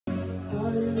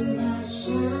Olumba,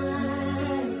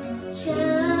 shine,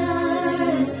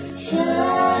 shine,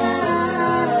 shine.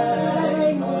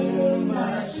 Olumba,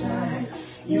 shine.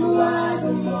 You are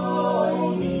the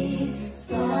morning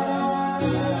star.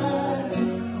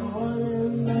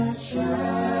 Olumba,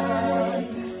 shine,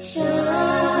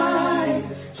 shine,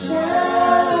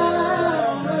 shine.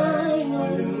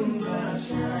 Olumba,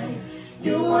 shine.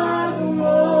 You are the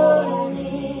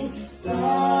morning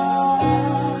star.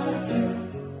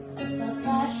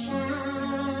 Papa,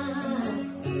 shine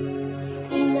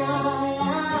in our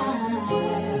lives.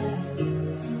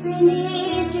 We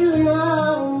need you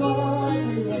now more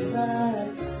than ever,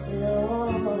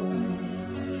 Lord.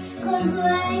 'Cause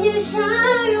when you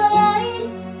shine your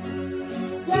light,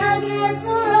 darkness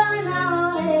will run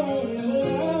away.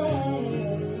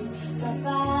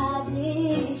 Papa,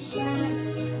 please shine,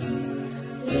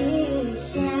 please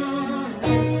shine.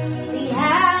 We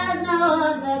have no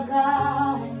other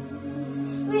God.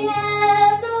 We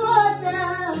have no other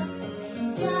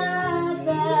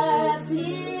Father.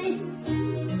 Please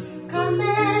come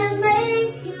and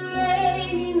make your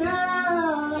rain in us.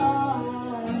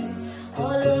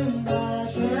 Olumba,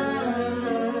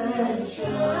 shine,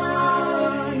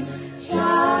 shine,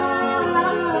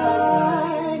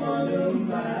 shine.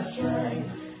 Olumba, shine.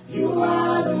 You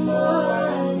are the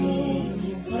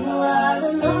morning, you are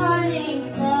the morning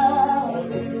star.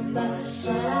 Olumba,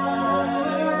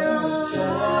 shine,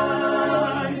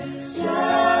 shine,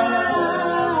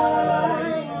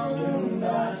 shine.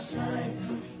 Olumba, shine.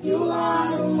 You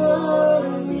are the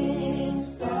morning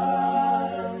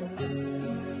star.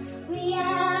 We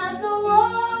have no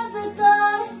other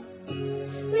God.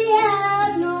 We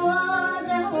have no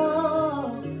other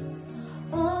hope.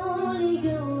 Only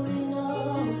you we know.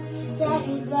 That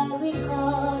is why we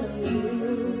call on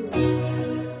you.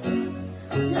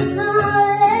 Do not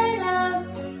let us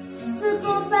to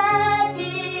go back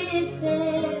the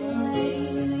same way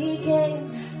we came.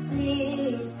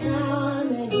 Please come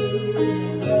and do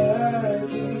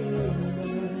work in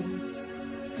us.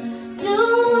 Do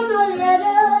not let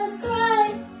us cry.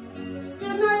 Do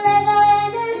not let our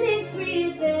enemies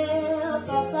prevail.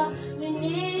 Papa, we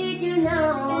need you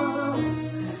now.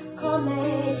 Come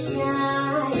and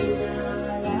shine in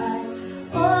our life.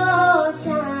 Oh,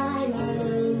 shine,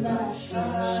 Olumba,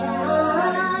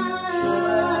 shine,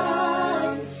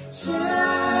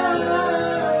 shine,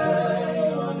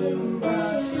 Olumba,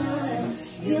 shine.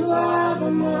 You are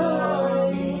the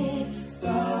morning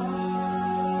star.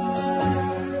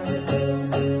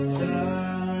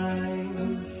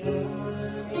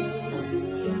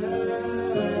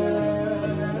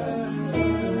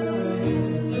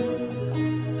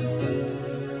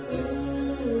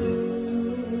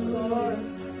 Lord,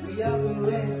 we have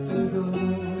nowhere to go.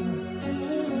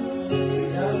 We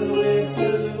have nowhere to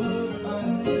look on.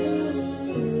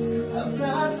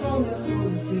 Apart from your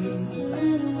holy faith.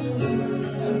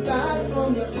 Apart from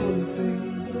your holy faith.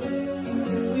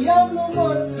 We have no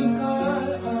one to call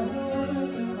on.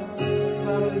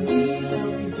 Families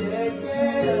have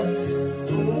rejected us.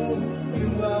 Oh, you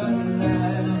are the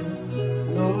light.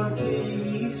 Lord,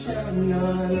 please shine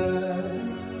on us.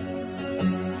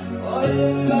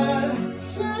 Olumba,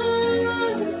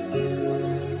 shine,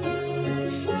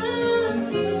 shine.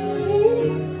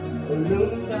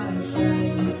 Olumba,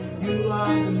 shine. You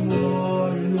are the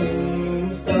morning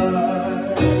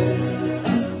star.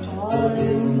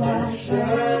 Olumba,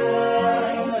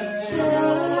 shine, shine, shine.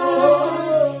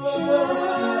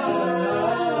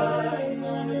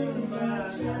 Olumba,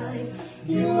 shine.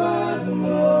 You are the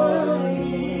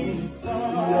morning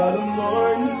star. You are the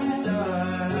morning star.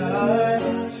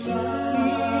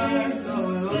 Please,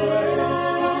 Lord.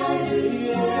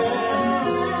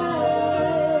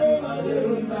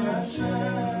 Olumba,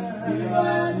 shine. You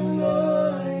are the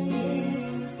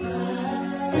morning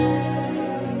star.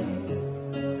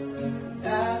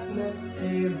 Darkness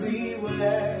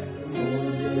everywhere.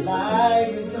 Light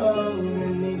is all we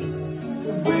need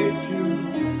to break through,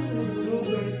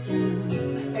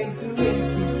 and to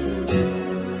make it true.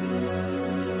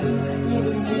 In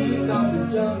the midst of the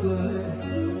jungle,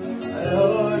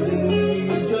 Lord, we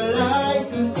need your light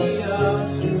to see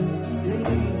us through. We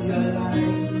need your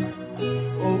light.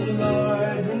 Oh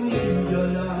Lord, we need your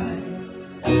light.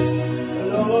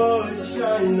 Lord,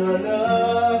 shine on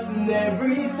us and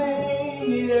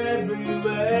everything,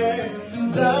 everywhere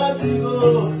that we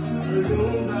go.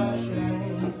 Olumba,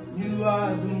 shine. You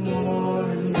are the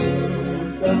morning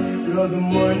star. You are the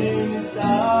morning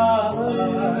star.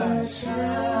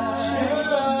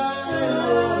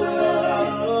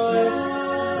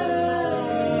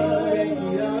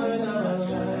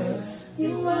 Shine,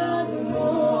 you are the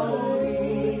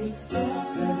morning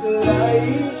star.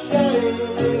 light